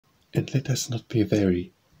And let us not be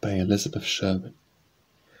weary, by Elizabeth Sherwin.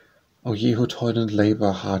 O ye who toil and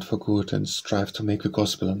labour hard for good, and strive to make the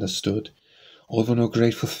gospel understood, although no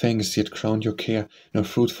grateful thanks yet crown your care, no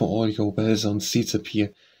fruit for all your well-sown seeds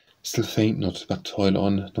appear, still faint not, but toil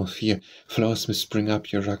on, nor fear, flowers may spring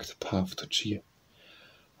up your rugged path to cheer.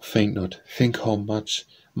 Faint not, think how much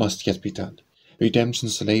must yet be done.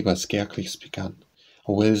 Redemption's labour scarcely is begun.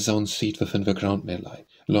 A well-sown seed within the ground may lie,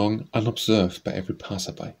 long unobserved by every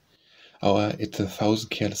passer-by. Or it 1,000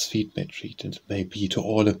 careless feet may tread, and may be to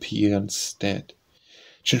all appearance dead.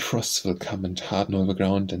 Chill frosts will come and harden all the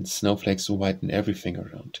ground, and snowflakes will whiten everything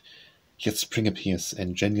around. Yet spring appears,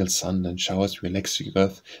 and genial sun and showers relax the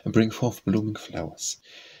earth and bring forth blooming flowers.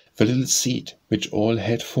 The little seed, which all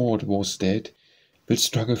had thought was dead, will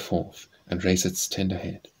struggle forth and raise its tender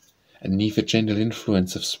head, and 'neath the gentle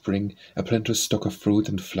influence of spring a plenteous stock of fruit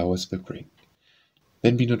and flowers will bring.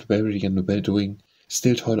 Then be not weary in well-doing,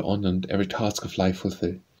 still toil on and every task of life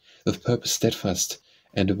fulfill, with purpose steadfast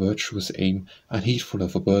and a virtuous aim, unheedful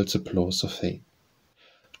of the world's applause or fame.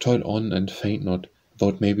 Toil on and faint not, though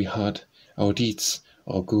it may be hard. Our deeds,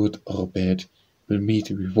 or good or bad, will meet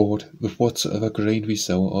reward with whatsoever grain we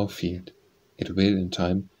sow or field. It will, in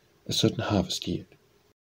time, a certain harvest yield.